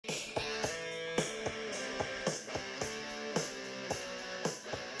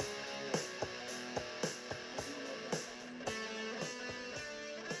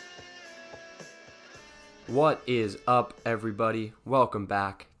What is up, everybody? Welcome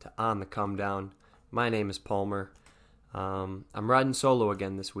back to On the Come Down. My name is Palmer. I'm riding solo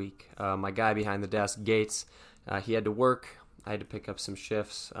again this week. My guy behind the desk, Gates, he had to work. I had to pick up some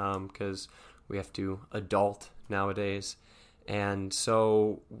shifts because we have to adult nowadays. And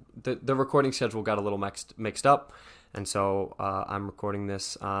so the recording schedule got a little mixed up. And so I'm recording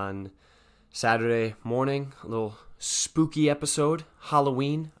this on Saturday morning, a little spooky episode,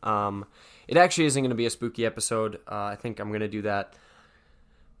 Halloween. It actually isn't going to be a spooky episode. I think I'm going to do that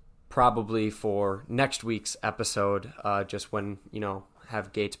probably for next week's episode, just when,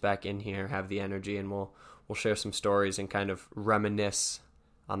 have Gates back in here, have the energy, and we'll share some stories and kind of reminisce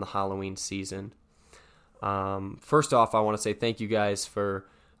on the Halloween season. First off, I want to say thank you guys for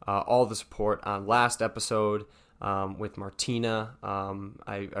all the support on last episode with Martina.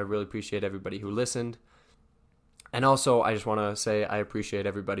 I really appreciate everybody who listened. And also, I just want to say I appreciate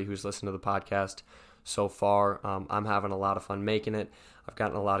everybody who's listened to the podcast so far. I'm having a lot of fun making it. I've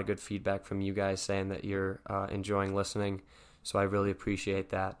gotten a lot of good feedback from you guys saying that you're enjoying listening, so I really appreciate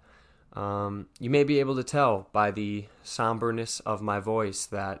that. You may be able to tell by the somberness of my voice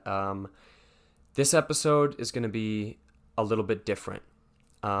that this episode is going to be a little bit different.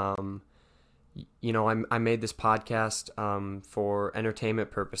 I made this podcast for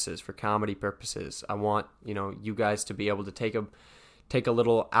entertainment purposes, for comedy purposes. I want, you guys to be able to take a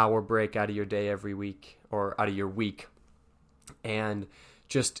little hour break out of your day every week or out of your week and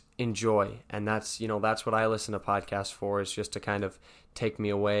just enjoy. And that's what I listen to podcasts for, is just to kind of take me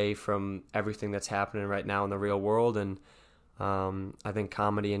away from everything that's happening right now in the real world. And I think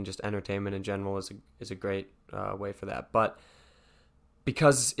comedy and just entertainment in general is a great way for that. But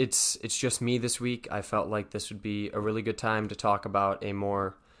because it's just me this week, I felt like this would be a really good time to talk about a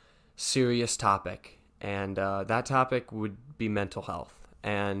more serious topic, and that topic would be mental health.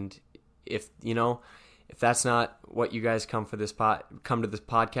 And if that's not what you guys come to this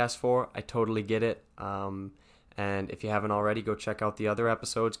podcast for, I totally get it. And if you haven't already, go check out the other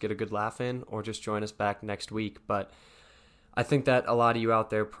episodes, get a good laugh in, or just join us back next week. But I think that a lot of you out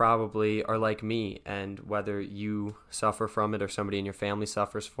there probably are like me, and whether you suffer from it or somebody in your family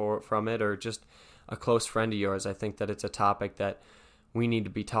suffers from it or just a close friend of yours, I think that it's a topic that we need to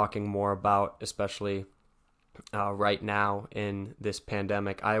be talking more about, especially right now in this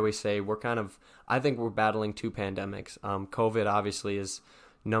pandemic. I always say I think we're battling two pandemics. COVID obviously is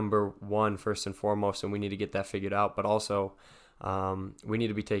number one, first and foremost, and we need to get that figured out, but also we need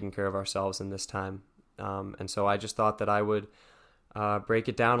to be taking care of ourselves in this time. And so I just thought that I would break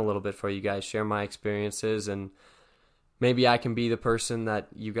it down a little bit for you guys, share my experiences, and maybe I can be the person that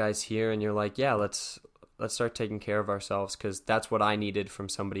you guys hear and you're like, yeah, let's start taking care of ourselves, because that's what I needed from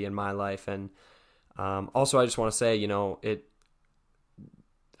somebody in my life. And also, I just want to say, I'm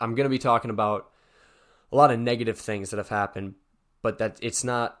going to be talking about a lot of negative things that have happened, but that it's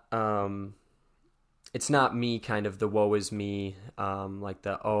not me kind of the woe is me,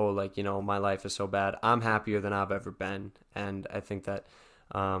 my life is so bad. I'm happier than I've ever been. And I think that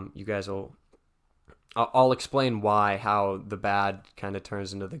you guys I'll explain how the bad kind of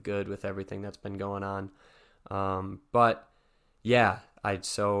turns into the good with everything that's been going on. But yeah, I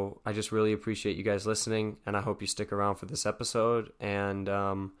just really appreciate you guys listening, and I hope you stick around for this episode, and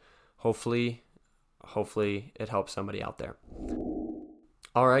hopefully it helps somebody out there.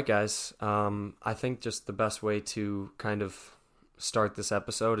 All right, guys. I think just the best way to kind of start this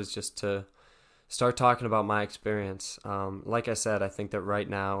episode is just to start talking about my experience. Like I said, I think that right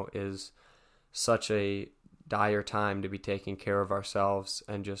now is such a dire time to be taking care of ourselves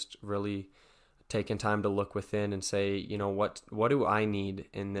and just really taking time to look within and say, what do I need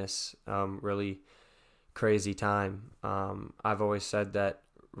in this really crazy time? I've always said that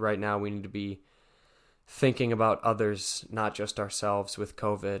right now we need to be thinking about others, not just ourselves with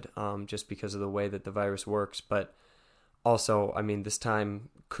COVID, just because of the way that the virus works. But also, this time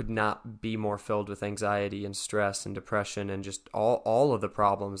could not be more filled with anxiety and stress and depression and just all of the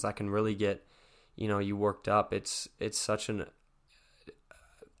problems that can really get, you worked up. It's such an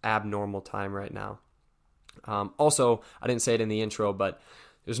abnormal time right now. Also, I didn't say it in the intro, but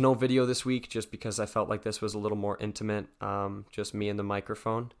there's no video this week just because I felt like this was a little more intimate, just me and the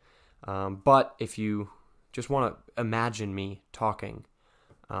microphone. But if you just want to imagine me talking,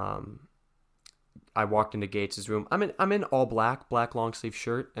 I walked into Gates's room. I'm in all black long sleeve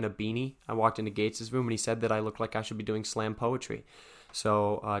shirt and a beanie. I walked into Gates's room and he said that I looked like I should be doing slam poetry.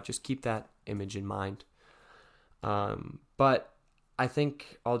 So just keep that image in mind. But I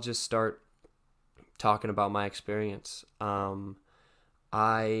think I'll just start talking about my experience. I've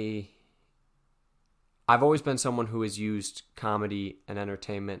always been someone who has used comedy and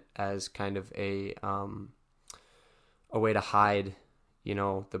entertainment as kind of a a way to hide,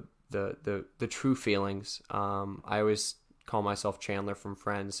 the true feelings. I always call myself Chandler from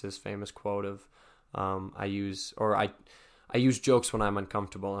Friends, his famous quote of, I use jokes when I'm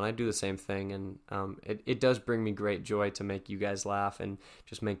uncomfortable, and I do the same thing. And it does bring me great joy to make you guys laugh and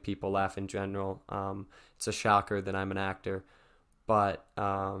just make people laugh in general. It's a shocker that I'm an actor, but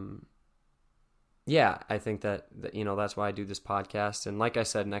yeah, I think that that's why I do this podcast. And like I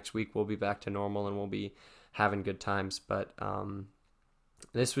said, next week we'll be back to normal and we'll be having good times. But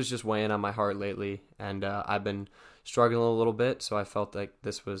this was just weighing on my heart lately, and I've been struggling a little bit, so I felt like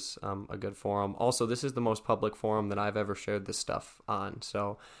this was a good forum. Also, this is the most public forum that I've ever shared this stuff on,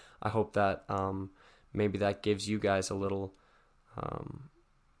 so I hope that maybe that gives you guys a little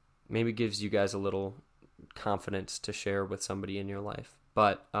confidence to share with somebody in your life.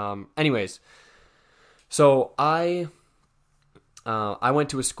 But anyways, so I went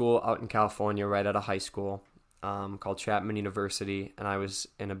to a school out in California right out of high school, called Chapman University, and I was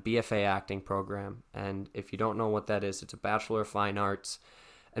in a BFA acting program. And if you don't know what that is, it's a Bachelor of Fine Arts,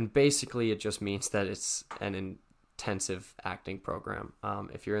 and basically it just means that it's an intensive acting program.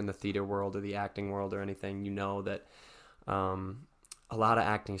 If you're in the theater world or the acting world or anything, you know that a lot of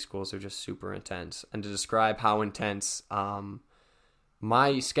acting schools are just super intense. And to describe how intense,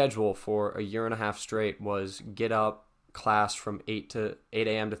 my schedule for a year and a half straight was get up, class from 8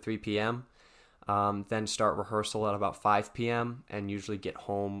 a.m. to 3 p.m., then start rehearsal at about 5 p.m. and usually get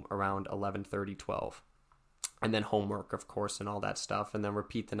home around 11:30, 12. And then homework, of course, and all that stuff, and then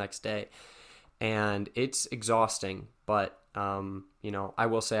repeat the next day. And it's exhausting, but, I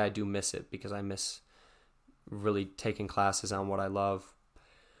will say I do miss it because I miss really taking classes on what I love.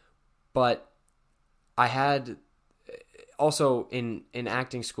 But I had also in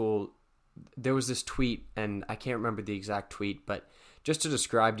acting school, there was this tweet, and I can't remember the exact tweet, but just to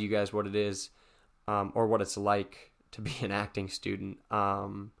describe to you guys what it is, or what it's like to be an acting student.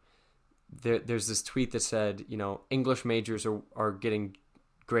 There's this tweet that said, English majors are getting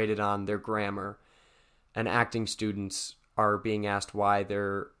graded on their grammar, and acting students are being asked why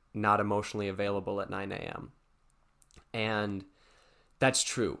they're not emotionally available at 9 a.m. And that's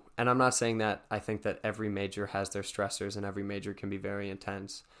true. And I'm not saying that I think that every major has their stressors and every major can be very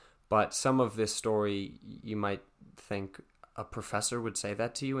intense. But some of this story, you might think a professor would say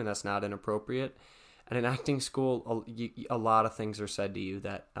that to you, and that's not inappropriate. And in acting school, a lot of things are said to you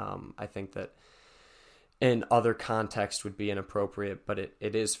that I think that in other contexts would be inappropriate, but it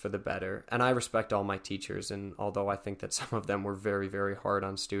is for the better. And I respect all my teachers, and although I think that some of them were very, very hard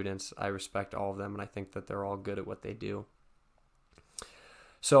on students, I respect all of them, and I think that they're all good at what they do.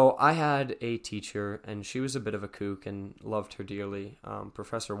 So I had a teacher, and she was a bit of a kook and loved her dearly,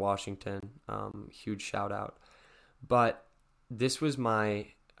 Professor Washington, huge shout out. But this was my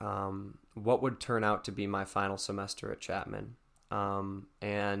what would turn out to be my final semester at Chapman.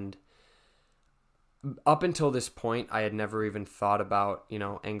 And up until this point, I had never even thought about,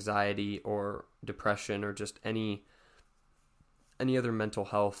 anxiety or depression or just any other mental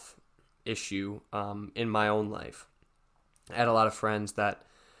health issue in my own life. I had a lot of friends that,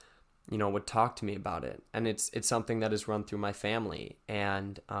 would talk to me about it. And it's something that has run through my family.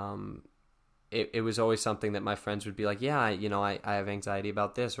 And it was always something that my friends would be like, yeah, I have anxiety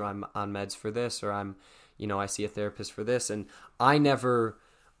about this, or I'm on meds for this, or I'm, I see a therapist for this. And I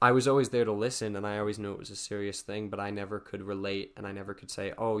was always there to listen, and I always knew it was a serious thing, but I never could relate, and I never could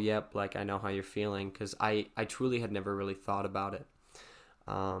say, oh, yep, like I know how you're feeling, because I truly had never really thought about it.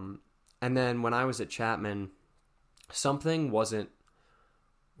 And then when I was at Chapman, something wasn't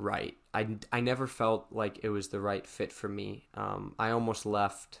right. I never felt like it was the right fit for me. I almost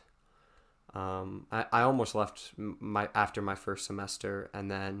left. I almost left after my first semester, and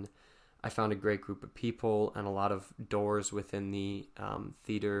then I found a great group of people, and a lot of doors within the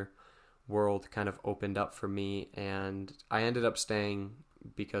theater world kind of opened up for me, and I ended up staying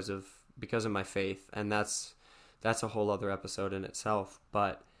because of my faith, and that's a whole other episode in itself.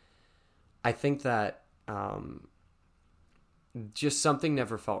 But I think that just something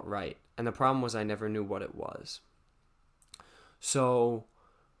never felt right, and the problem was I never knew what it was. So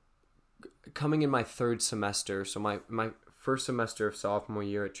coming in my third semester, so my first semester of sophomore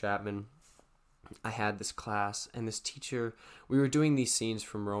year at Chapman, I had this class, and this teacher, we were doing these scenes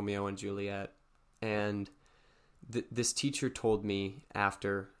from Romeo and Juliet, and this teacher told me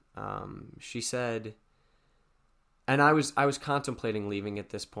after, she said, and I was contemplating leaving at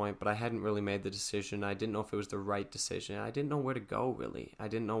this point, but I hadn't really made the decision. I didn't know if it was the right decision. I didn't know where to go, really. I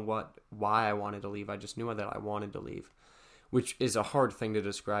didn't know why I wanted to leave. I just knew that I wanted to leave, which is a hard thing to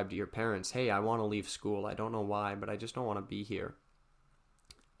describe to your parents. Hey, I want to leave school. I don't know why, but I just don't want to be here.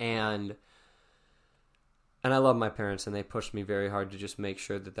 And And I love my parents, and they pushed me very hard to just make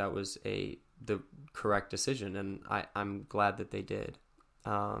sure that that was the correct decision, and I'm glad that they did.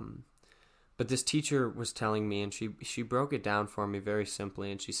 But this teacher was telling me, and she broke it down for me very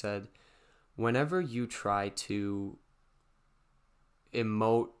simply, and she said, whenever you try to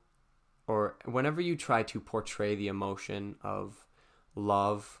emote, or whenever you try to portray the emotion of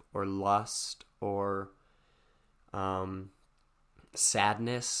love or lust or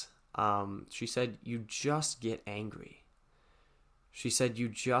sadness, she said, you just get angry. She said, you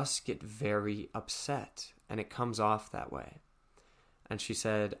just get very upset, and it comes off that way. And she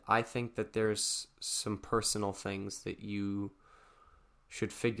said, I think that there's some personal things that you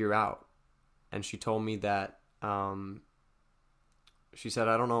should figure out. And she told me that, she said,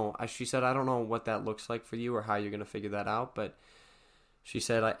 I don't know what that looks like for you or how you're going to figure that out. But she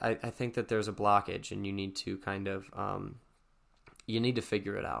said, I think that there's a blockage, and you need to kind of, you need to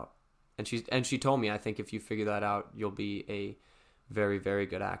figure it out. And she told me, I think if you figure that out, you'll be a very, very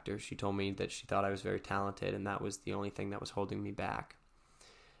good actor. She told me that she thought I was very talented, and that was the only thing that was holding me back.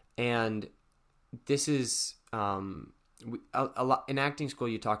 And this is, a lot in acting school,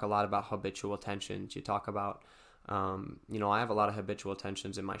 you talk a lot about habitual tensions. You talk about, I have a lot of habitual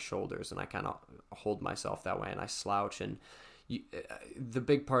tensions in my shoulders, and I kind of hold myself that way, and I slouch. And the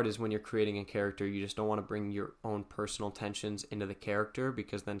big part is when you're creating a character, you just don't want to bring your own personal tensions into the character,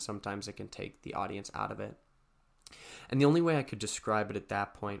 because then sometimes it can take the audience out of it. And the only way I could describe it at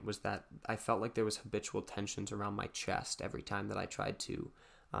that point was that I felt like there was habitual tensions around my chest every time that I tried to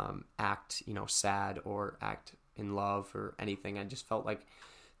act, sad or act in love or anything. I just felt like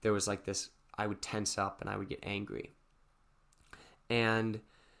there was like this, I would tense up and I would get angry. And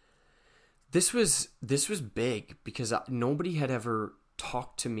this was big, because nobody had ever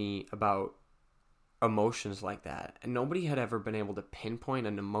talked to me about emotions like that. And nobody had ever been able to pinpoint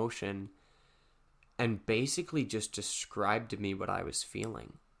an emotion and basically just describe to me what I was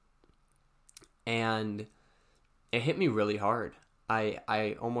feeling. And it hit me really hard.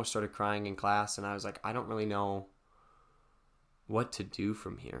 I almost started crying in class, and I was like, I don't really know what to do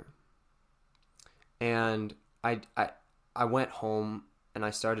from here. And I went home and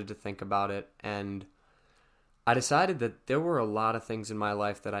I started to think about it, and I decided that there were a lot of things in my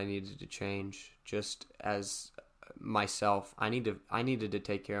life that I needed to change just as myself. I needed to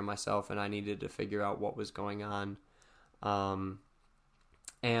take care of myself, and I needed to figure out what was going on.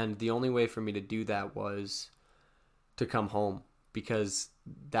 And the only way for me to do that was to come home, because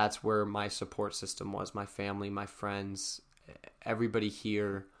that's where my support system was. My family, my friends, everybody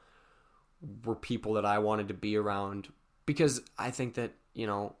here were people that I wanted to be around, because I think that,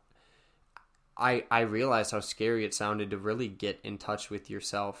 I realized how scary it sounded to really get in touch with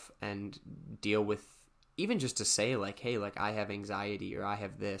yourself and deal with, even just to say like, hey, like I have anxiety, or I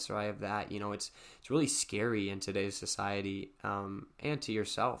have this, or I have that. It's really scary in today's society, and to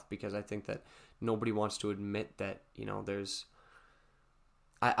yourself, because I think that nobody wants to admit that, there's,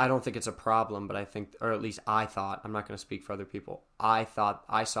 I don't think it's a problem, but I think, or at least I thought, I'm not going to speak for other people, I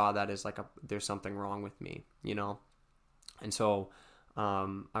saw that as like there's something wrong with me, And so I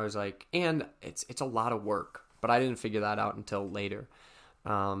was like, and it's a lot of work, but I didn't figure that out until later.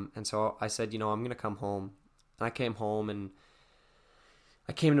 And so I said, I'm going to come home. And I came home, and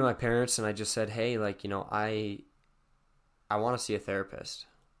I came to my parents, and I just said, hey, like, I want to see a therapist,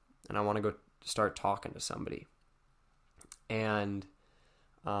 and I want to go start talking to somebody. And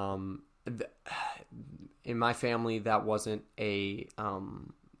in my family, that wasn't a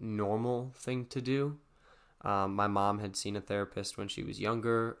normal thing to do. My mom had seen a therapist when she was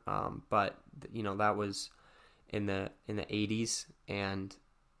younger, but that was in the 80s, and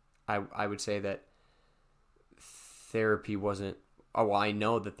I would say that therapy wasn't. Oh, I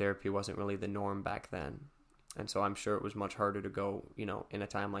know that therapy wasn't really the norm back then, and so I'm sure it was much harder to go, in a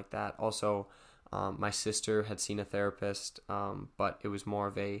time like that. Also, my sister had seen a therapist, but it was more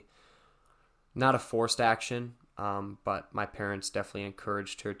of not a forced action, but my parents definitely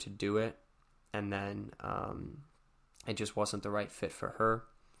encouraged her to do it. And then it just wasn't the right fit for her.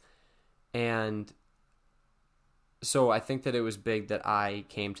 And so I think that it was big that I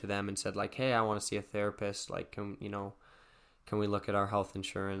came to them and said, like, hey, I want to see a therapist. Like, can we look at our health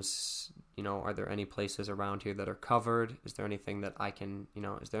insurance? Are there any places around here that are covered? Is there anything that I can,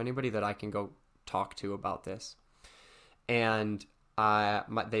 is there anybody that I can go talk to about this? And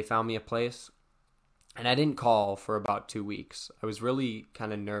they found me a place. And I didn't call for about 2 weeks. I was really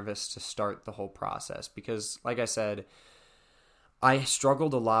kind of nervous to start the whole process because, like I said, I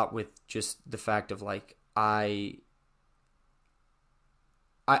struggled a lot with just the fact of like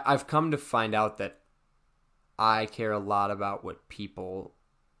I've come to find out that I care a lot about what people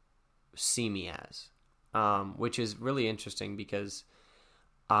see me as. which is really interesting because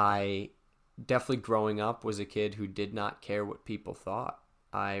I definitely growing up was a kid who did not care what people thought.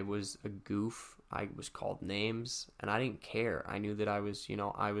 I was a goof. I was called names and I didn't care. I knew that I was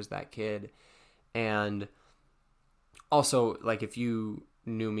that kid. And also, like, if you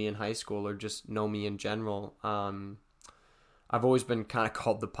knew me in high school or just know me in general, I've always been kind of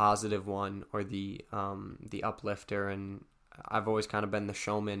called the positive one or the uplifter, and I've always kind of been the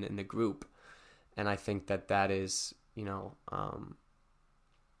showman in the group. And I think that is, I'm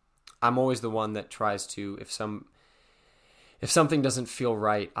always the one that tries to, if something doesn't feel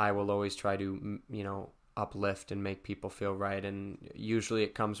right, I will always try to, uplift and make people feel right. And usually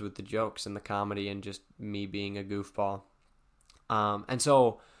it comes with the jokes and the comedy and just me being a goofball. And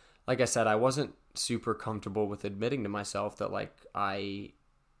so, like I said, I wasn't super comfortable with admitting to myself that, like, I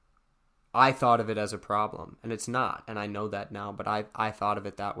thought of it as a problem, and it's not. And I know that now, but I thought of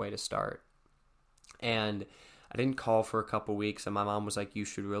it that way to start. And I didn't call for a couple weeks, and my mom was like, you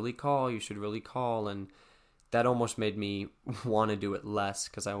should really call. And that almost made me want to do it less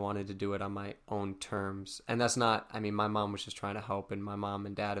because I wanted to do it on my own terms. And that's not, my mom was just trying to help, and my mom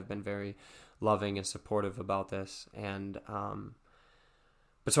and dad have been very loving and supportive about this. And,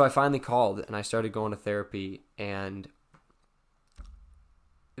 but so I finally called and I started going to therapy, and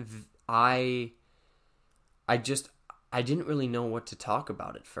I didn't really know what to talk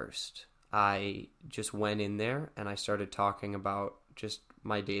about at first. I just went in there and I started talking about just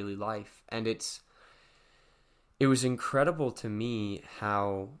my daily life. And it was incredible to me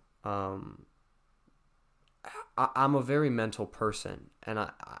how I'm a very mental person, and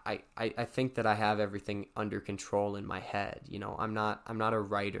I think that I have everything under control in my head. I'm not a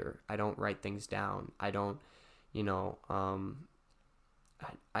writer. I don't write things down. I don't,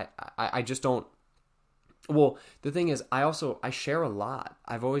 I just don't. Well, the thing is, I share a lot.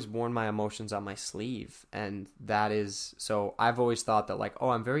 I've always worn my emotions on my sleeve, and that is, so I've always thought that, like,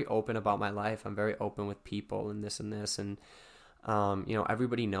 I'm very open about my life. I'm very open with people and this, and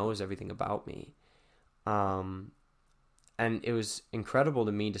everybody knows everything about me. And it was incredible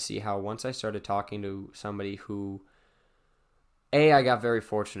to me to see how once I started talking to somebody who, I got very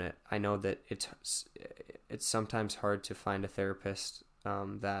fortunate. I know that it's sometimes hard to find a therapist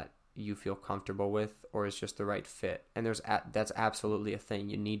that you feel comfortable with or is just the right fit. And that's absolutely a thing.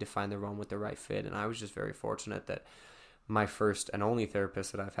 You need to find the one with the right fit. And I was just very fortunate that my first and only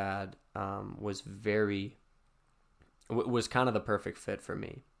therapist that I've had was kind of the perfect fit for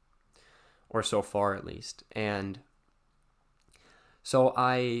me, or so far at least. And so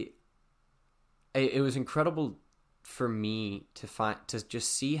it was incredible for me to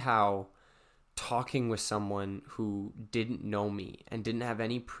just see how talking with someone who didn't know me and didn't have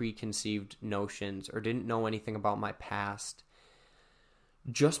any preconceived notions or didn't know anything about my past,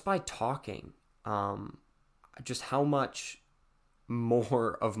 just by talking, just how much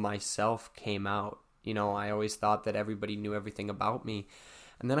more of myself came out. I always thought that everybody knew everything about me.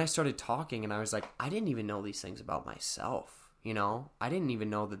 And then I started talking and I was like, I didn't even know these things about myself. I didn't even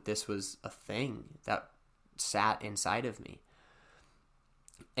know that this was a thing that sat inside of me.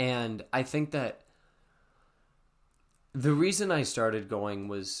 And I think that the reason I started going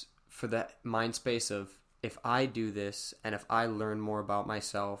was for that mind space of, if I do this and if I learn more about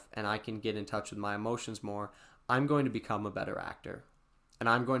myself and I can get in touch with my emotions more, I'm going to become a better actor. And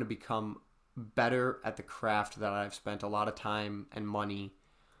I'm going to become better at the craft that I've spent a lot of time and money,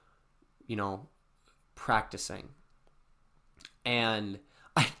 practicing. And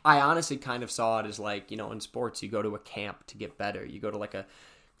I honestly kind of saw it as, like, in sports, you go to a camp to get better. You go to like a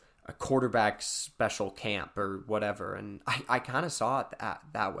quarterback special camp or whatever. And I kind of saw it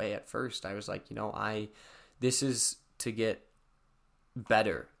that way at first. I was like, this is to get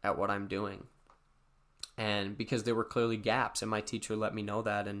better at what I'm doing. And because there were clearly gaps, and my teacher let me know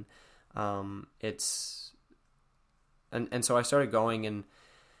that. And so I started going, and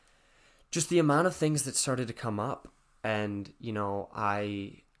just the amount of things that started to come up. And,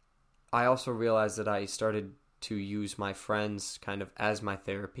 I also realized that I started to use my friends kind of as my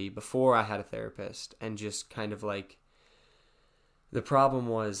therapy before I had a therapist. And just kind of like, the problem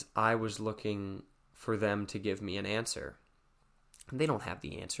was I was looking for them to give me an answer. And they don't have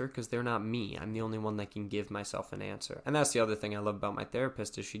the answer because they're not me. I'm the only one that can give myself an answer. And that's the other thing I love about my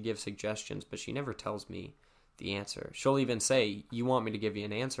therapist, is she gives suggestions, but she never tells me the answer. She'll even say, you want me to give you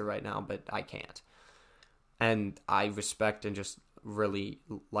an answer right now, but I can't. And I respect and just really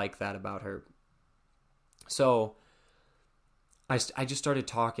like that about her. So I just started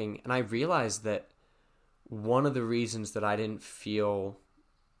talking, and I realized that one of the reasons that I didn't feel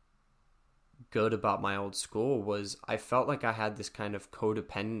good about my old school was I felt like I had this kind of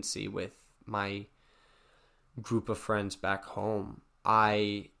codependency with my group of friends back home,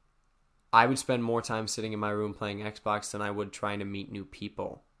 I would spend more time sitting in my room playing Xbox than I would trying to meet new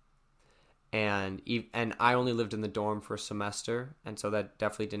people. And I only lived in the dorm for a semester, and so that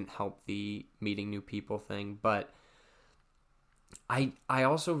definitely didn't help the meeting new people thing. But I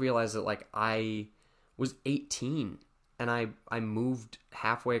also realized that like I was 18 and I moved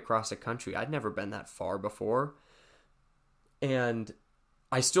halfway across the country. I'd never been that far before. And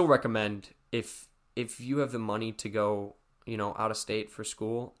I still recommend if you have the money to go, out of state for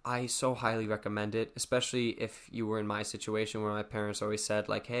school, I so highly recommend it, especially if you were in my situation where my parents always said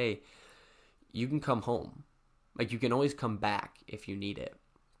like, hey, you can come home. Like you can always come back if you need it.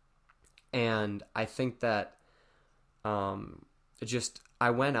 And I think that I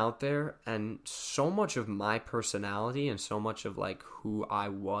went out there and so much of my personality and so much of like who I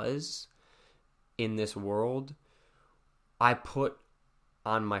was in this world, I put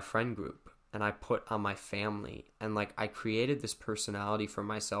on my friend group and I put on my family, and like I created this personality for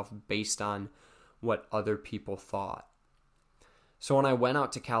myself based on what other people thought. So when I went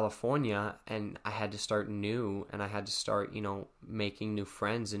out to California and I had to start new and I had to start, making new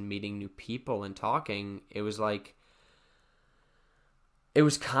friends and meeting new people and talking, it was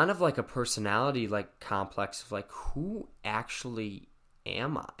kind of like a personality like complex of like, who actually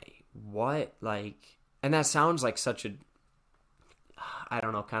am I? What, like, and that sounds like such a, I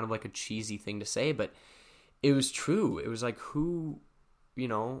don't know, kind of like a cheesy thing to say, but it was true. It was like,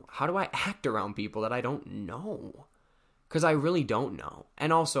 how do I act around people that I don't know? Because I really don't know.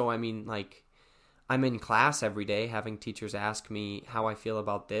 And also, I mean, like, I'm in class every day having teachers ask me how I feel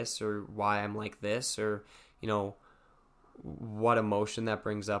about this or why I'm like this or, what emotion that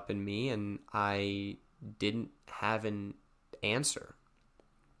brings up in me. And I didn't have an answer.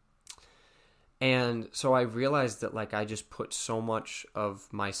 And so I realized that like I just put so much of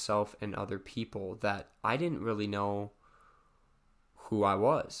myself in other people that I didn't really know who I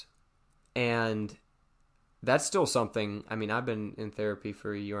was. And that's still something, I mean, I've been in therapy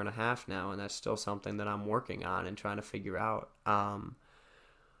for 1.5 years now, and that's still something that I'm working on and trying to figure out. And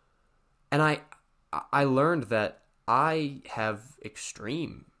I learned that I have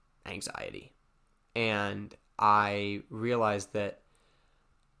extreme anxiety, and I realized that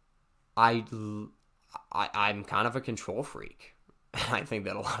I'm kind of a control freak. I think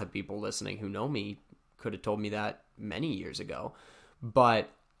that a lot of people listening who know me could have told me that many years ago.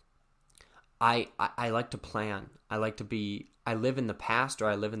 But I like to plan. I live in the past or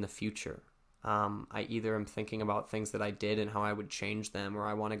I live in the future. I either am thinking about things that I did and how I would change them, or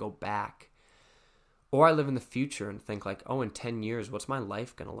I want to go back. Or I live in the future and think like, oh, in 10 years, what's my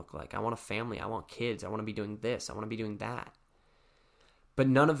life going to look like? I want a family. I want kids. I want to be doing this. I want to be doing that. But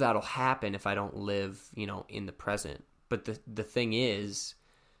none of that will happen if I don't live, in the present. But the thing is,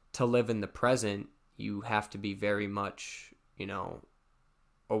 to live in the present, you have to be very much,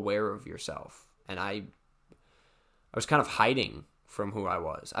 aware of yourself. And I was kind of hiding from who I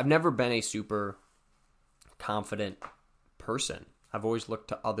was. I've never been a super confident person. I've always looked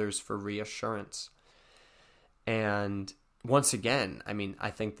to others for reassurance. And once again, I mean,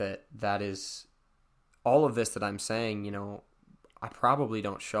 I think that is all of this that I'm saying, I probably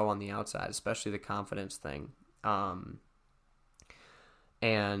don't show on the outside, especially the confidence thing. And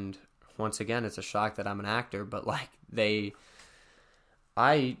once again, it's a shock that I'm an actor, but like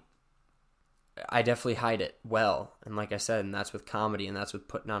I definitely hide it well. And like I said, and that's with comedy, and that's with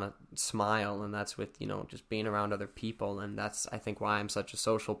putting on a smile, and that's with, just being around other people. And that's, I think, why I'm such a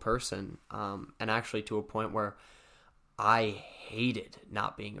social person. And actually to a point where I hated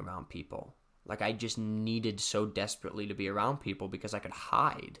not being around people. Like I just needed so desperately to be around people because I could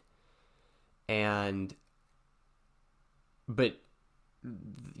hide. But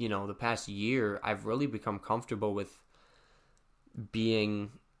the past year, I've really become comfortable with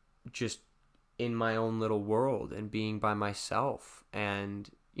being just in my own little world and being by myself. And,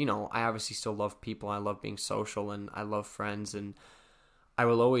 I obviously still love people. I love being social and I love friends, and I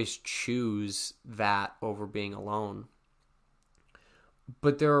will always choose that over being alone.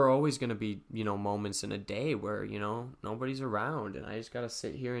 But there are always going to be, moments in a day where, nobody's around and I just got to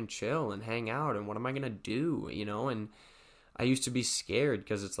sit here and chill and hang out. And what am I going to do? And I used to be scared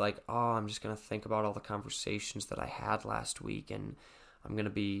because it's like, oh, I'm just going to think about all the conversations that I had last week. And I'm going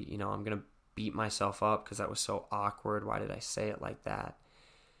to be, I'm going to beat myself up because that was so awkward. Why did I say it like that?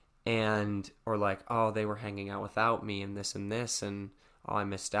 Or like, oh, they were hanging out without me and this, and oh, I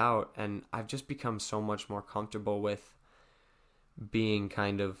missed out. And I've just become so much more comfortable with being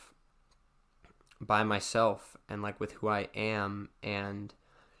kind of by myself and like with who I am, and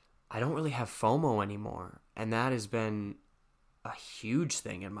I don't really have FOMO anymore, and that has been a huge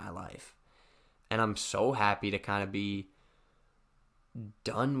thing in my life. And I'm so happy to kind of be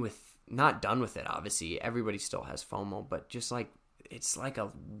not done with it, obviously. Everybody still has FOMO, but just like, it's like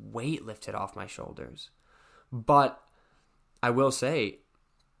a weight lifted off my shoulders. But I will say,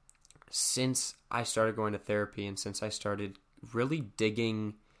 since I started going to therapy and since I started really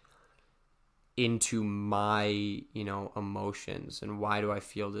digging into my, emotions and why do I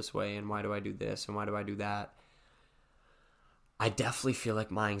feel this way and why do I do this and why do I do that, I definitely feel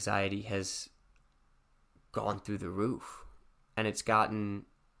like my anxiety has gone through the roof. And it's gotten,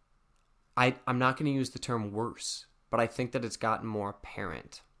 I'm not going to use the term worse, but I think that it's gotten more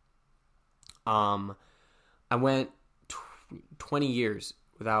apparent. I went 20 years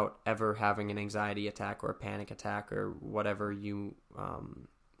without ever having an anxiety attack or a panic attack or whatever you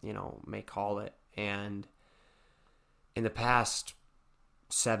may call it. And in the past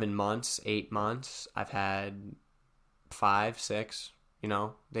 7 months, 8 months, I've had 5, 6,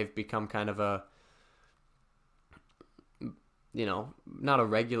 they've become kind of a, not a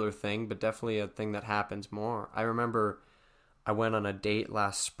regular thing, but definitely a thing that happens more. I remember I went on a date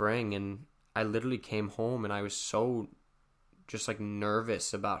last spring and I literally came home and I was so just like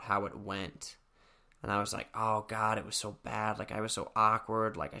nervous about how it went. And I was like, oh God, it was so bad. Like I was so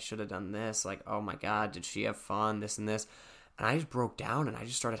awkward. Like I should have done this. Like, oh my God, did she have fun? This and this. And I just broke down and I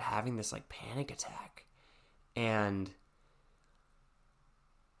just started having this like panic attack. And,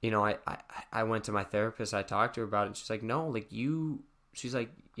 I went to my therapist. I talked to her about it. And she's like, no, she's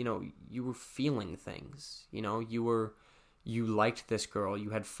like, you were feeling things, you liked this girl. You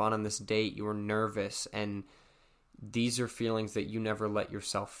had fun on this date. You were nervous. And these are feelings that you never let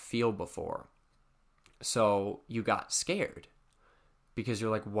yourself feel before. So you got scared because you're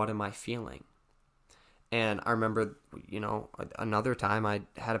like, what am I feeling? And I remember, another time I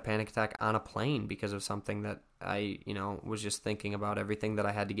had a panic attack on a plane because of something that I, was just thinking about everything that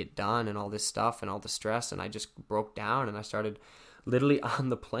I had to get done and all this stuff and all the stress. And I just broke down and I started literally on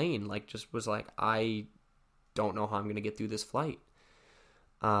the plane, like just was like, I don't know how I'm going to get through this flight.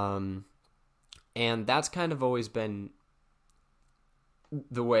 And that's kind of always been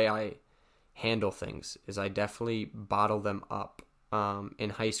the way I handle things, is I definitely bottle them up.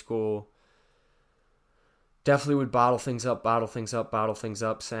 In high school, definitely would bottle things up,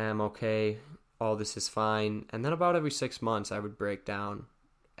 say I'm okay, all this is fine. And then about every 6 months I would break down.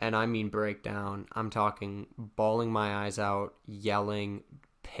 And I mean break down. I'm talking bawling my eyes out, yelling,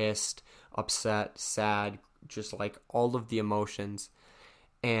 pissed, upset, sad, just like all of the emotions.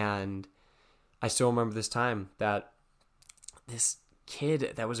 And I still remember this time that this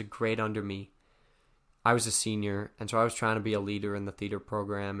kid that was a grade under me, I was a senior, and so I was trying to be a leader in the theater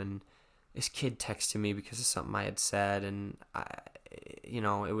program, and this kid texted me because of something I had said, and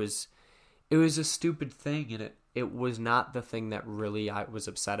it was a stupid thing, and it was not the thing that really I was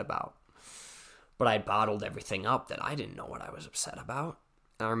upset about. But I bottled everything up that I didn't know what I was upset about.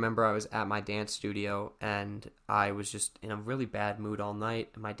 I remember I was at my dance studio and I was just in a really bad mood all night.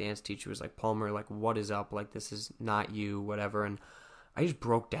 And my dance teacher was like, Palmer, like, what is up? Like, this is not you, whatever. And I just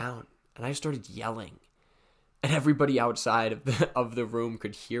broke down and I just started yelling. And everybody outside of the room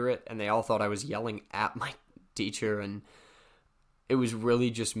could hear it. And they all thought I was yelling at my teacher. And it was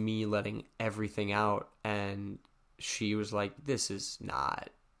really just me letting everything out. And she was like, this is not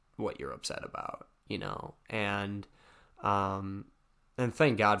what you're upset about, And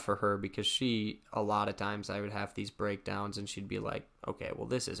thank God for her, because she, a lot of times I would have these breakdowns and she'd be like, okay, well,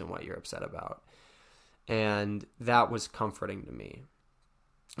 this isn't what you're upset about. And that was comforting to me.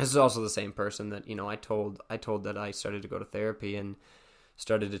 This is also the same person that, I told that I started to go to therapy and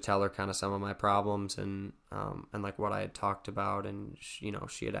started to tell her kind of some of my problems and like what I had talked about. And, she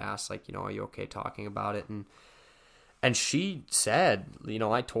had asked like, are you okay talking about it? And she said,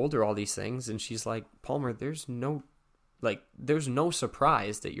 I told her all these things and she's like, Palmer, there's no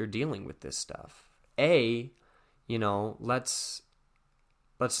surprise that you're dealing with this stuff. Let's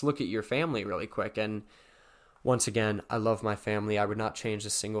look at your family really quick. And once again, I love my family. I would not change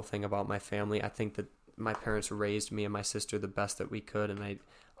a single thing about my family. I think that my parents raised me and my sister the best that we could. And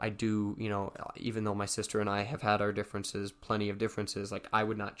I do, even though my sister and I have had our differences, plenty of differences, like I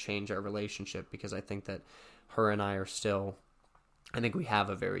would not change our relationship, because I think that her and I think we have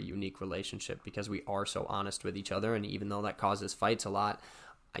a very unique relationship because we are so honest with each other. And even though that causes fights a lot,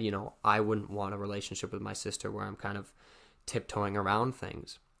 I wouldn't want a relationship with my sister where I'm kind of tiptoeing around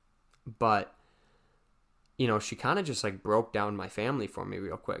things. But, she kind of just like broke down my family for me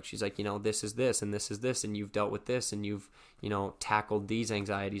real quick. She's like, this is this and this is this, and you've dealt with this and you've, tackled these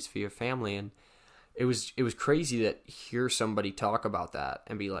anxieties for your family. And it was crazy to hear somebody talk about that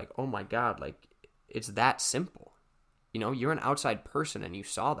and be like, oh my God, like it's that simple. You're an outside person and you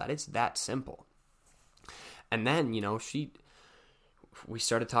saw that. It's that simple. And then, we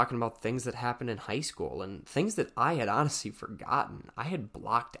started talking about things that happened in high school and things that I had honestly forgotten. I had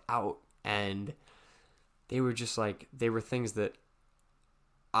blocked out, and they were things that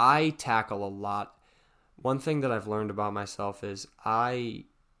I tackle a lot. One thing that I've learned about myself is I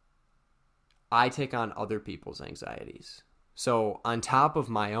take on other people's anxieties. So on top of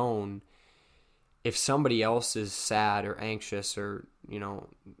my own, if somebody else is sad or anxious or,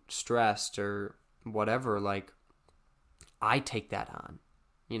 stressed or whatever, like, I take that on,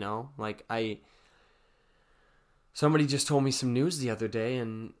 like somebody just told me some news the other day,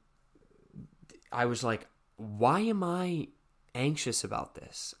 and I was like, why am I anxious about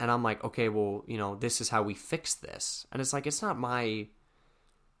this? And I'm like, okay, well, this is how we fix this. And it's like, it's not my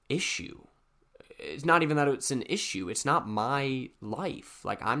issue. It's not even that it's an issue. It's not my life.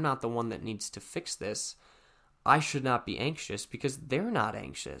 Like, I'm not the one that needs to fix this. I should not be anxious because they're not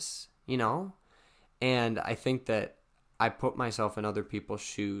anxious, And I think that I put myself in other people's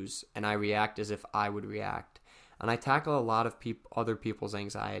shoes and I react as if I would react. And I tackle a lot of other people's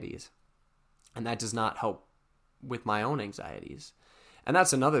anxieties. And that does not help with my own anxieties. And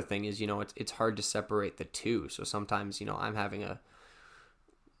that's another thing is, it's hard to separate the two. So sometimes, I'm having a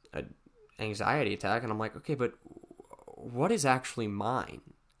anxiety attack and I'm like, okay, but what is actually mine?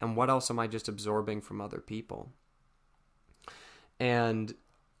 And what else am I just absorbing from other people? And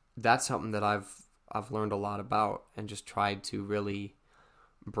that's something that I've learned a lot about and just tried to really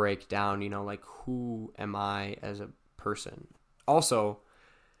break down, like, who am I as a person? Also,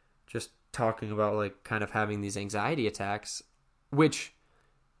 just talking about, like, kind of having these anxiety attacks, which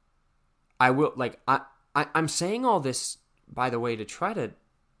I will, like, I'm saying all this, by the way, to try to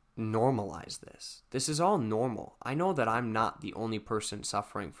normalize this. This is all normal. I know that I'm not the only person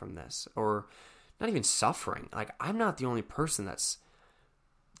suffering from this, or not even suffering. Like, I'm not the only person that's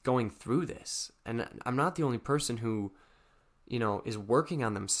going through this, and I'm not the only person who, is working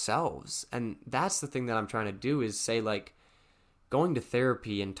on themselves. And that's the thing that I'm trying to do, is say, like, going to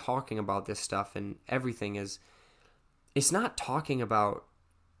therapy and talking about this stuff and everything it's not talking about,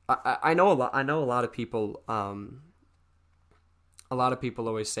 I know a lot of people, a lot of people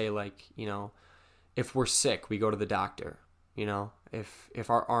always say, like, if we're sick, we go to the doctor, if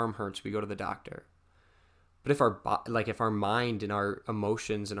our arm hurts, we go to the doctor. But if our mind and our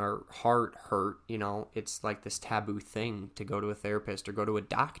emotions and our heart hurt, it's like this taboo thing to go to a therapist or go to a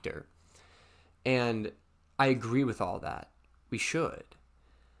doctor. And I agree with all that. We should.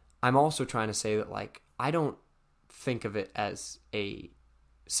 I'm also trying to say that, like, I don't think of it as a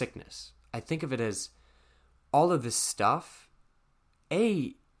sickness. I think of it as all of this stuff.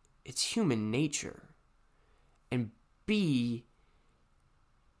 A, it's human nature. And B,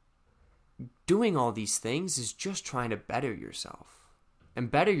 doing all these things is just trying to better yourself. And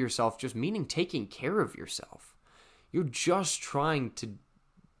better yourself just meaning taking care of yourself. You're just trying to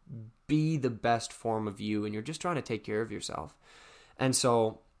be the best form of you, and you're just trying to take care of yourself. And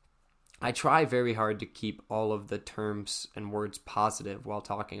so I try very hard to keep all of the terms and words positive while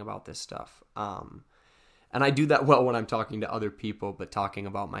talking about this stuff. And I do that well when I'm talking to other people, but talking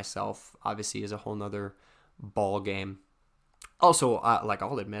about myself obviously is a whole nother ball game. Also,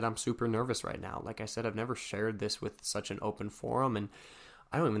 I'll admit, I'm super nervous right now. Like I said, I've never shared this with such an open forum, and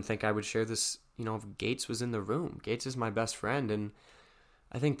I don't even think I would share this, if Gates was in the room. Gates is my best friend, and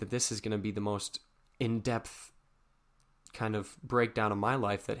I think that this is going to be the most in-depth kind of breakdown of my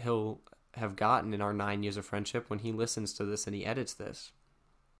life that he'll have gotten in our 9 years of friendship when he listens to this and he edits this.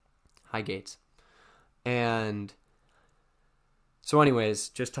 Hi, Gates. And so anyways,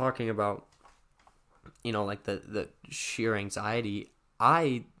 just talking about, like the sheer anxiety,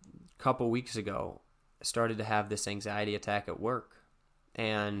 a couple weeks ago, started to have this anxiety attack at work.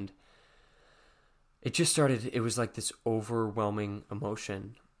 And it was like this overwhelming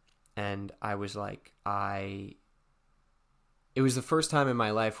emotion. And I was like, it was the first time in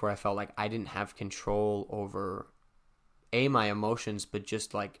my life where I felt like I didn't have control over my emotions, but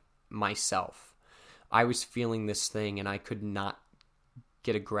just like myself. I was feeling this thing and I could not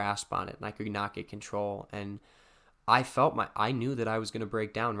get a grasp on it, and I could not get control. And I knew that I was going to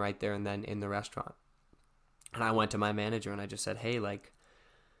break down right there and then in the restaurant. And I went to my manager and I just said, hey, like,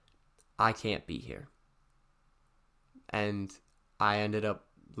 I can't be here. And I ended up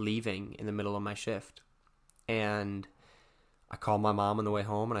leaving in the middle of my shift. And I called my mom on the way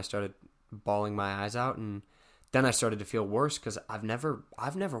home and I started bawling my eyes out. And then I started to feel worse because I've never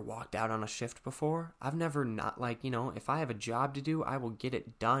walked out on a shift before. I've never not, like, if I have a job to do, I will get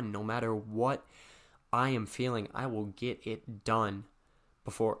it done. No matter what I am feeling, I will get it done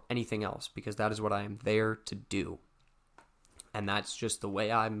before anything else, because that is what I am there to do. And that's just the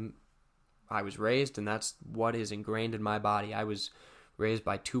way I'm I was raised, and that's what is ingrained in my body. I was raised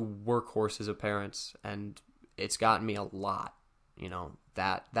by two workhorses of parents, and it's gotten me a lot.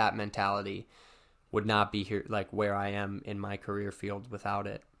 That mentality would not be here, like where I am in my career field without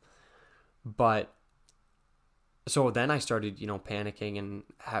it. But so then I started, panicking and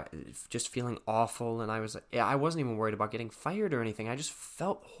just feeling awful. And I wasn't even worried about getting fired or anything. I just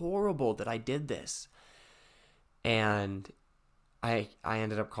felt horrible that I did this. And I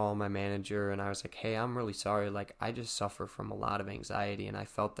ended up calling my manager, and I was like, hey, I'm really sorry. Like, I just suffer from a lot of anxiety, and I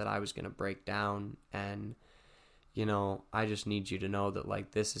felt that I was going to break down. And, I just need you to know that,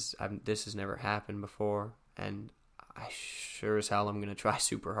 like, this has never happened before. And I sure as hell I'm going to try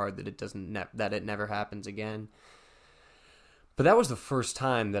super hard that it never happens again. But that was the first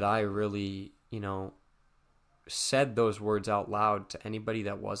time that I really, said those words out loud to anybody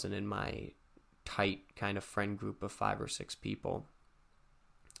that wasn't in my tight kind of friend group of 5 or 6 people.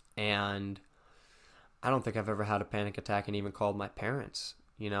 And I don't think I've ever had a panic attack and even called my parents,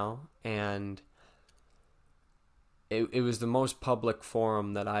 and it was the most public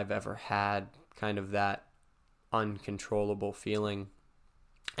forum that I've ever had, kind of that uncontrollable feeling.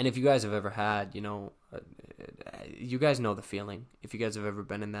 And if you guys have ever had, you guys know the feeling, if you guys have ever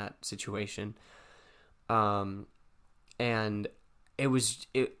been in that situation. And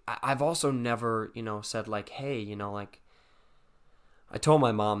I've also never, said like, hey, like, I told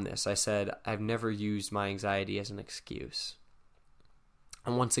my mom this. I said, I've never used my anxiety as an excuse.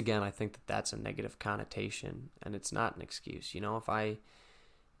 And once again, I think that that's a negative connotation, and it's not an excuse. If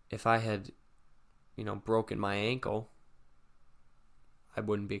I had, broken my ankle, I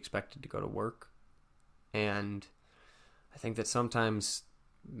wouldn't be expected to go to work. And I think that sometimes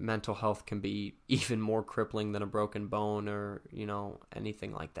mental health can be even more crippling than a broken bone or,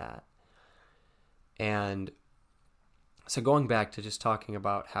 anything like that. And so going back to just talking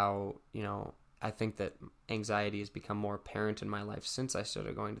about how, I think that anxiety has become more apparent in my life since I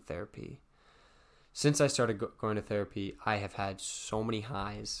started going to therapy. Since I started going to therapy, I have had so many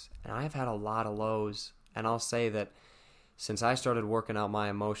highs, and I have had a lot of lows. And I'll say that since I started working out my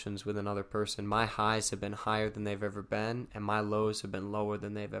emotions with another person, my highs have been higher than they've ever been, and my lows have been lower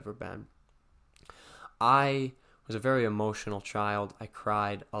than they've ever been. I was a very emotional child. I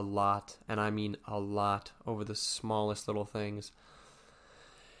cried a lot, and I mean a lot, over the smallest little things.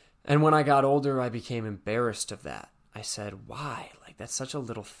 And when I got older, I became embarrassed of that. I said, why? Like, that's such a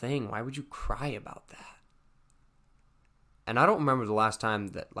little thing. Why would you cry about that? And I don't remember the last time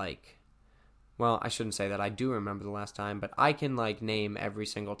that, like, well, I shouldn't say that. I do remember the last time, but I can, like, name every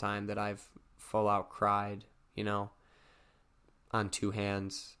single time that I've full out cried, on 2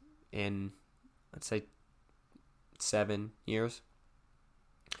 hands in, let's say, 7 years.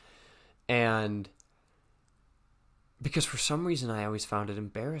 And because for some reason I always found it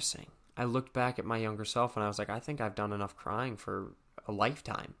embarrassing. I looked back at my younger self and I was like, I think I've done enough crying for a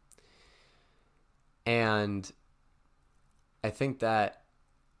lifetime. And I think that,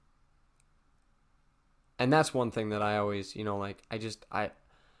 and that's one thing that I always,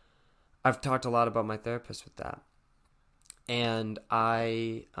 I've talked a lot about my therapist with that. And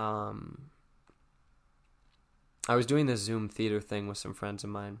I was doing this Zoom theater thing with some friends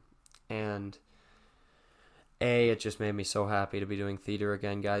of mine, and it just made me so happy to be doing theater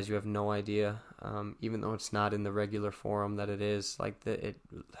again, guys. You have no idea. Even though it's not in the regular forum that it is, like,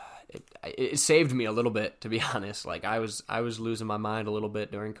 it saved me a little bit, to be honest. Like, I was losing my mind a little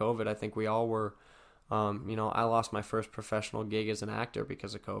bit during COVID. I think we all were. I lost my first professional gig as an actor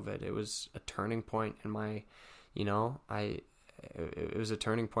because of COVID. It was a turning point in my, it was a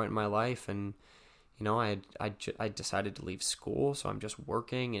turning point in my life, and I decided to leave school, so I'm just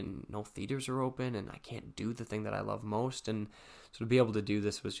working, and no theaters are open, and I can't do the thing that I love most. And so to be able to do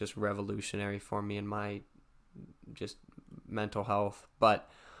this was just revolutionary for me in my just mental health. But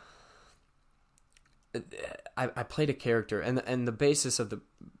I played a character, and the basis of the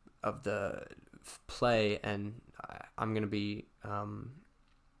play, and I'm gonna be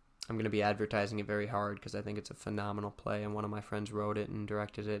advertising it very hard because I think it's a phenomenal play, and one of my friends wrote it and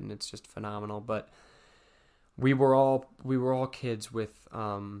directed it, and it's just phenomenal. But we were all kids with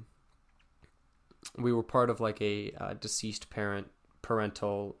we were part of like a deceased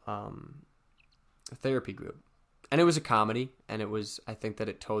parental therapy group, and it was a comedy, and I think that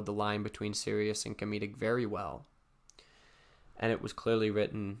it towed the line between serious and comedic very well, and it was clearly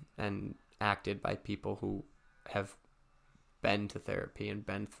written and acted by people who have been to therapy and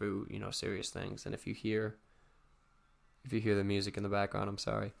been through, serious things. And if you hear the music in the background, I'm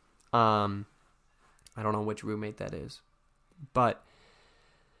sorry. I don't know which roommate that is, but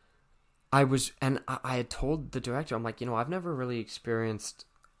I had told the director, I'm like, I've never really experienced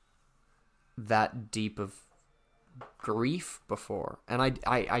that deep of grief before. And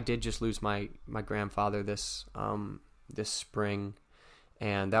I did just lose my grandfather this spring,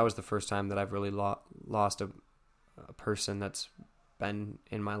 and that was the first time that I've really lost a person that's been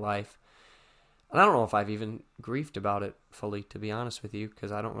in my life. And I don't know if I've even grieved about it fully, to be honest with you,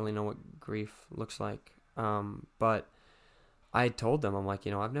 because I don't really know what grief looks like. But I told them, I'm like,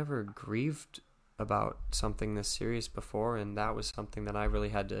 I've never grieved about something this serious before, and that was something that I really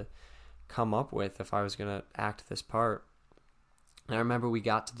had to come up with if I was going to act this part. And I remember we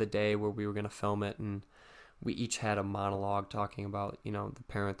got to the day where we were going to film it, and we each had a monologue talking about, the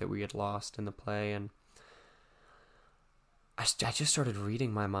parent that we had lost in the play, and I just started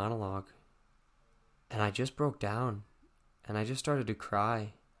reading my monologue, and I just broke down, and I just started to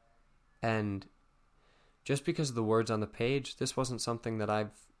cry. And just because of the words on the page, this wasn't something that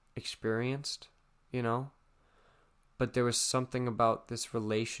I've experienced, but there was something about this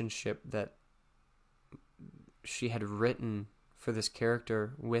relationship that she had written for this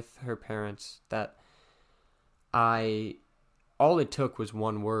character with her parents that all it took was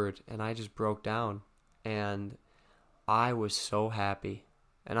one word, and I just broke down, and I was so happy,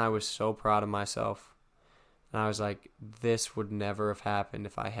 and I was so proud of myself. And I was like, this would never have happened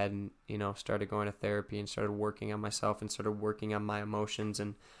if I hadn't, started going to therapy and started working on myself and started working on my emotions.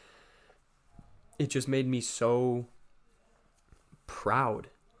 And it just made me so proud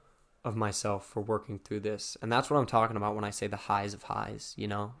of myself for working through this. And that's what I'm talking about when I say the highs of highs,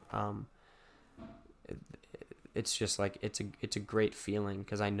 it's just like, it's a great feeling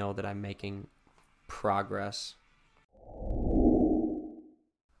because I know that I'm making progress.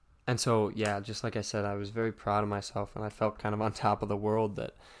 And so, yeah, just like I said, I was very proud of myself, and I felt kind of on top of the world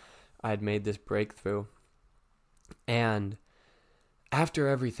that I had made this breakthrough. And after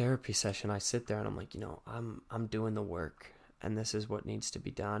every therapy session, I sit there and I'm like, I'm doing the work, and this is what needs to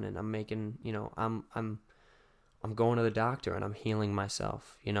be done, and I'm making, I'm going to the doctor, and I'm healing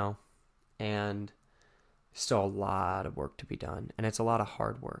myself, and still a lot of work to be done, and it's a lot of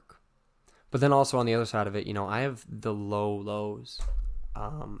hard work. But then also on the other side of it, I have the low lows.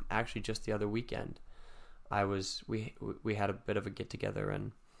 Actually, just the other weekend, we had a bit of a get together,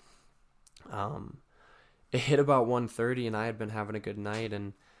 and it hit about 1:30, and I had been having a good night,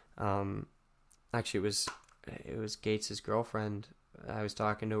 and actually it was Gates's girlfriend. I was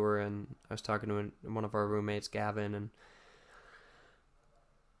talking to her, and I was talking to one of our roommates, Gavin, and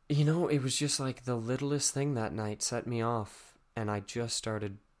it was just like the littlest thing that night set me off, and I just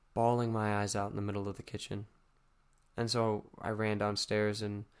started bawling my eyes out in the middle of the kitchen. And so I ran downstairs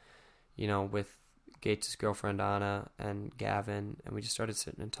and, with Gates' girlfriend Anna and Gavin, and we just started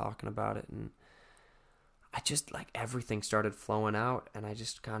sitting and talking about it. And I just, like, everything started flowing out, and I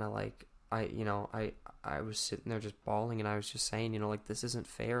just kind of like, I was sitting there just bawling, and I was just saying, this isn't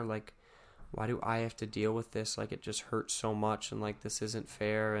fair. Like, why do I have to deal with this? Like, it just hurts so much, and like, this isn't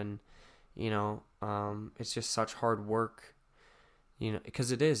fair. And, it's just such hard work,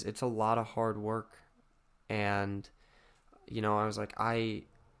 because it's a lot of hard work. And, I was like, I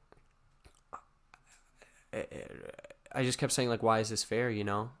just kept saying, like, why is this fair,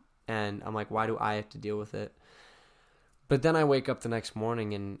 And I'm like, why do I have to deal with it? But then I wake up the next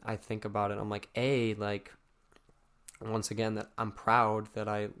morning and I think about it. I'm like, like, once again, that I'm proud that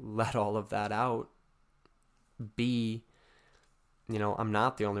I let all of that out. B, I'm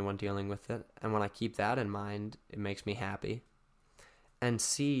not the only one dealing with it. And when I keep that in mind, it makes me happy. And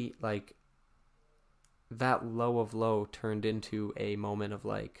C, like, that low of low turned into a moment of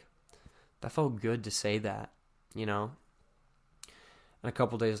like, that felt good to say that, And a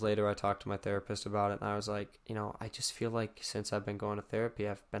couple days later, I talked to my therapist about it, and I was like, I just feel like since I've been going to therapy,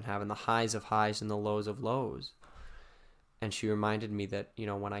 I've been having the highs of highs and the lows of lows. And she reminded me that,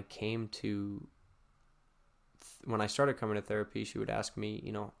 when I started coming to therapy, she would ask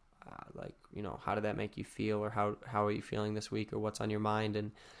me, how did that make you feel? Or how are you feeling this week? Or what's on your mind?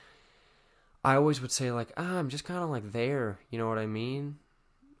 And I always would say, like, I'm just kind of like there, you know what I mean?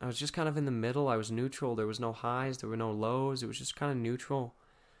 I was just kind of in the middle. I was neutral. There was no highs. There were no lows. It was just kind of neutral.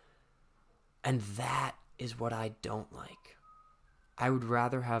 And that is what I don't like. I would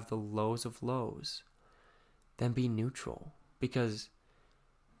rather have the lows of lows than be neutral. Because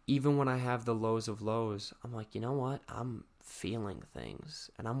even when I have the lows of lows, I'm like, you know what? I'm feeling things.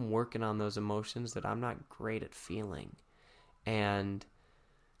 And I'm working on those emotions that I'm not great at feeling. And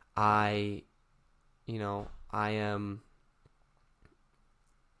I am,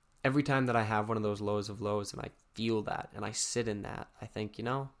 every time that I have one of those lows of lows and I feel that and I sit in that, I think,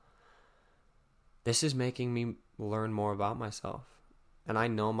 this is making me learn more about myself. And I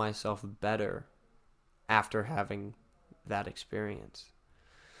know myself better after having that experience.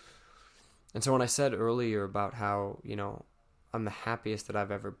 And so when I said earlier about how, I'm the happiest that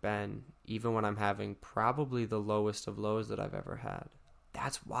I've ever been, even when I'm having probably the lowest of lows that I've ever had,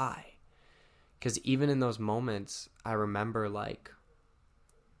 that's why. Because even in those moments, I remember like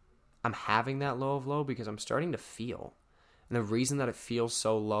I'm having that low of low because I'm starting to feel. And the reason that it feels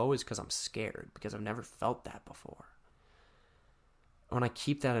so low is because I'm scared, because I've never felt that before. When I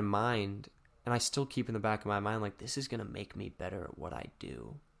keep that in mind, and I still keep in the back of my mind, like, this is going to make me better at what I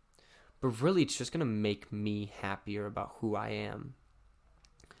do. But really, it's just going to make me happier about who I am.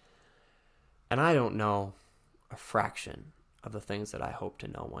 And I don't know a fraction of the things that I hope to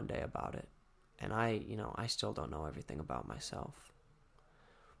know one day about it. And I still don't know everything about myself.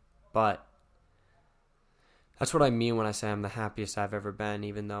 But that's what I mean when I say I'm the happiest I've ever been,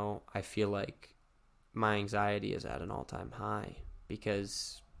 even though I feel like my anxiety is at an all-time high,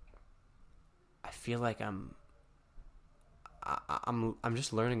 because I feel like I'm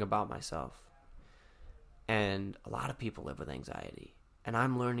just learning about myself. And a lot of people live with anxiety, and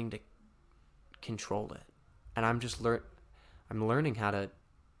I'm learning to control it. And I'm learning how to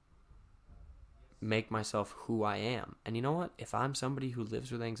make myself who I am. And you know what? If I'm somebody who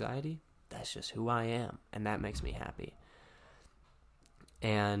lives with anxiety, that's just who I am, and that makes me happy.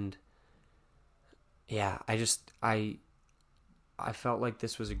 And yeah, I felt like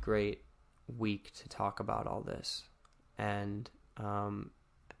this was a great week to talk about all this. And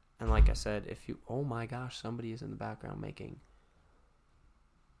like I said, oh my gosh, somebody is in the background making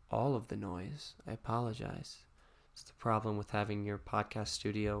all of the noise. I apologize. It's the problem with having your podcast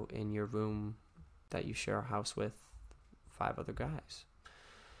studio in your room that you share a house with 5 other guys.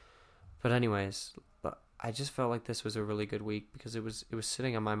 But anyways, I just felt like this was a really good week because it was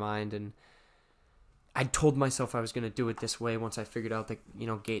sitting on my mind, and I told myself I was going to do it this way once I figured out that,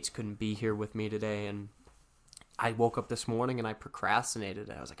 Gates couldn't be here with me today. And I woke up this morning and I procrastinated.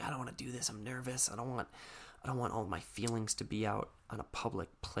 I was like, I don't want to do this. I'm nervous. I don't want all my feelings to be out on a public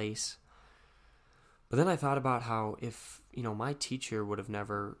place. But then I thought about how if, my teacher would have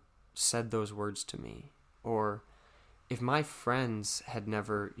never said those words to me, or if my friends had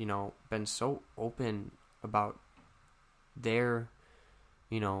never, been so open about their,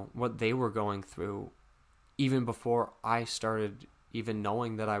 what they were going through, even before I started even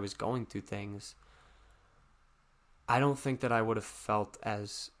knowing that I was going through things, I don't think that I would have felt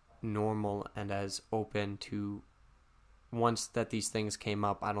as normal and as open to, once that these things came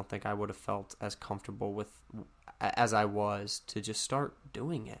up, I don't think I would have felt as comfortable with as I was to just start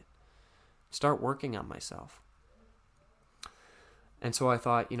doing it, start working on myself. And so I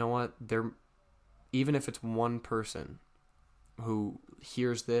thought, you know what, even if it's one person who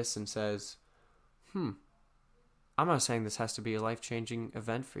hears this and says, I'm not saying this has to be a life-changing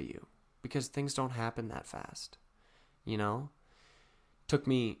event for you, because things don't happen that fast, Took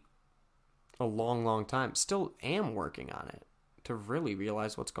me a long, long time, still am working on it, to really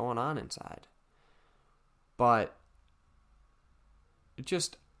realize what's going on inside. But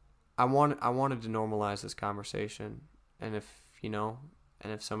I wanted to normalize this conversation. And if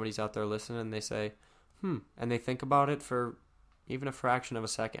somebody's out there listening and they say, and they think about it for even a fraction of a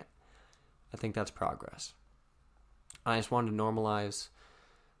second, I think that's progress. I just wanted to normalize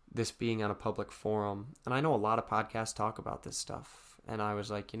this being on a public forum. And I know a lot of podcasts talk about this stuff. And I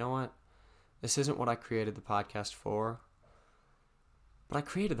was like, you know what? This isn't what I created the podcast for. But I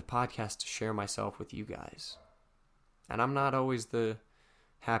created the podcast to share myself with you guys. And I'm not always the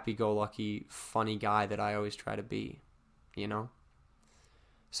happy-go-lucky, funny guy that I always try to be,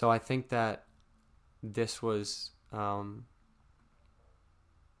 So I think that this was, I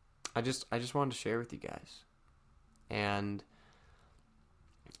just wanted to share with you guys. And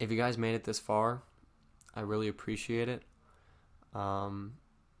if you guys made it this far, I really appreciate it. I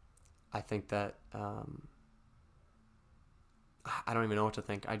think that, I don't even know what to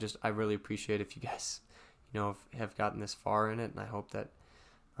think. I really appreciate if you guys, have gotten this far in it, and I hope that,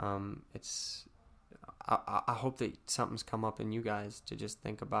 I hope that something's come up in you guys to just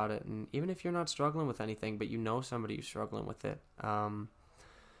think about it. And even if you're not struggling with anything, but somebody who's struggling with it,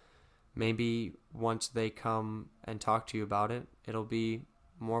 maybe once they come and talk to you about it, it'll be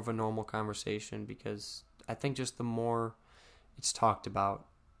more of a normal conversation, because I think just the more it's talked about,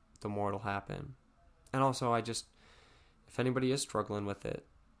 the more it'll happen. And also, if anybody is struggling with it,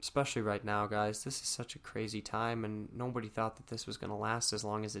 especially right now, guys, this is such a crazy time, and nobody thought that this was going to last as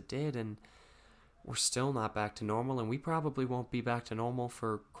long as it did, and we're still not back to normal, and we probably won't be back to normal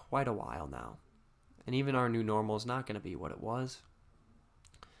for quite a while now. And even our new normal is not going to be what it was.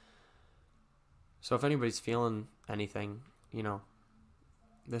 So if anybody's feeling anything,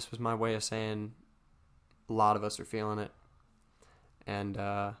 this was my way of saying a lot of us are feeling it. And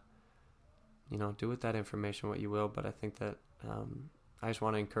do with that information what you will. But I think that I just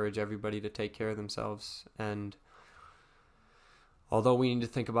want to encourage everybody to take care of themselves. And although we need to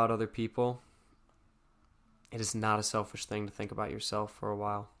think about other people, it is not a selfish thing to think about yourself for a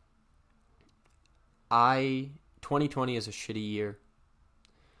while. 2020 is a shitty year.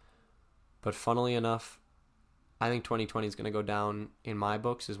 But funnily enough, I think 2020 is going to go down in my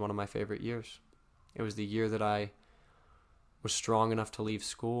books as one of my favorite years. It was the year that I was strong enough to leave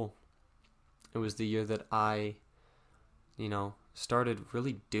school. It was the year that I, started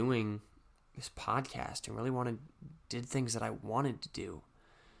really doing this podcast and really did things that I wanted to do.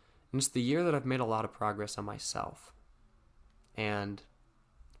 And it's the year that I've made a lot of progress on myself. And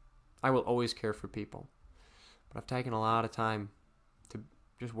I will always care for people. But I've taken a lot of time to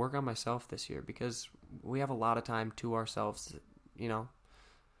just work on myself this year because we have a lot of time to ourselves, in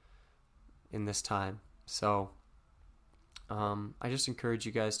this time. So I just encourage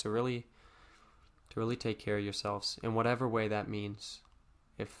you guys to really take care of yourselves in whatever way that means.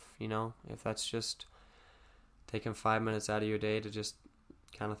 If that's just taking 5 minutes out of your day to just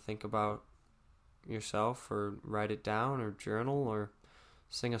kind of think about yourself, or write it down, or journal, or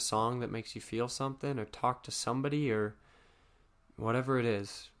sing a song that makes you feel something, or talk to somebody, or whatever it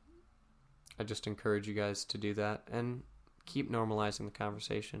is, I just encourage you guys to do that and keep normalizing the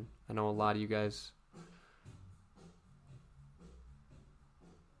conversation. I know a lot of you guys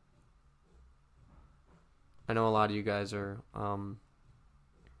are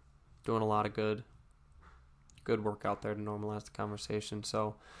doing a lot of good work out there to normalize the conversation.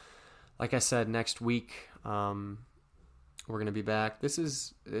 So, like I said, next week we're gonna be back.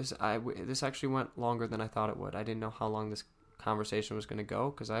 This actually went longer than I thought it would. I didn't know how long this conversation was gonna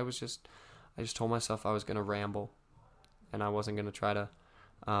go because I just told myself I was gonna ramble, and I wasn't gonna try to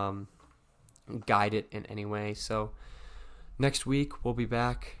guide it in any way. So next week we'll be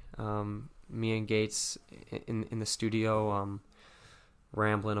back. Me and Gates in the studio,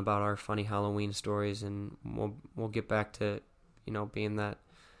 rambling about our funny Halloween stories, and we'll get back to being that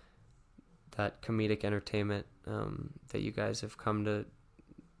comedic entertainment that you guys have come to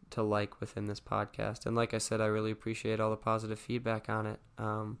like within this podcast. And like I said, I really appreciate all the positive feedback on it.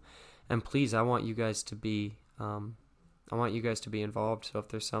 And please, I want you guys to be involved. So if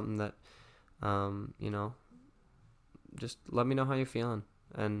there's something that just let me know how you're feeling.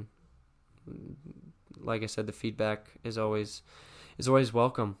 And like I said, the feedback is always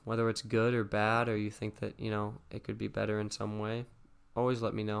welcome, whether it's good or bad, or you think that it could be better in some way. Always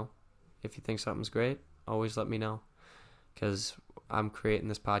let me know. If you think something's great, always let me know, because I'm creating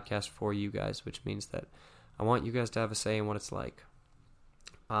this podcast for you guys, which means that I want you guys to have a say in what it's like.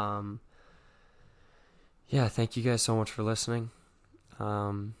 Thank you guys so much for listening.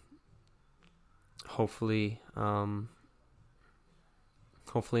 Hopefully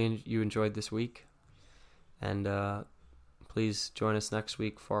you enjoyed this week, and please join us next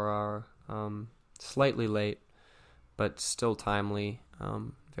week for our slightly late but still timely,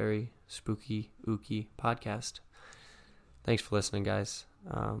 very spooky, ooky podcast. Thanks for listening, guys.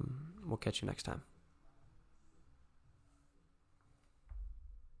 We'll catch you next time.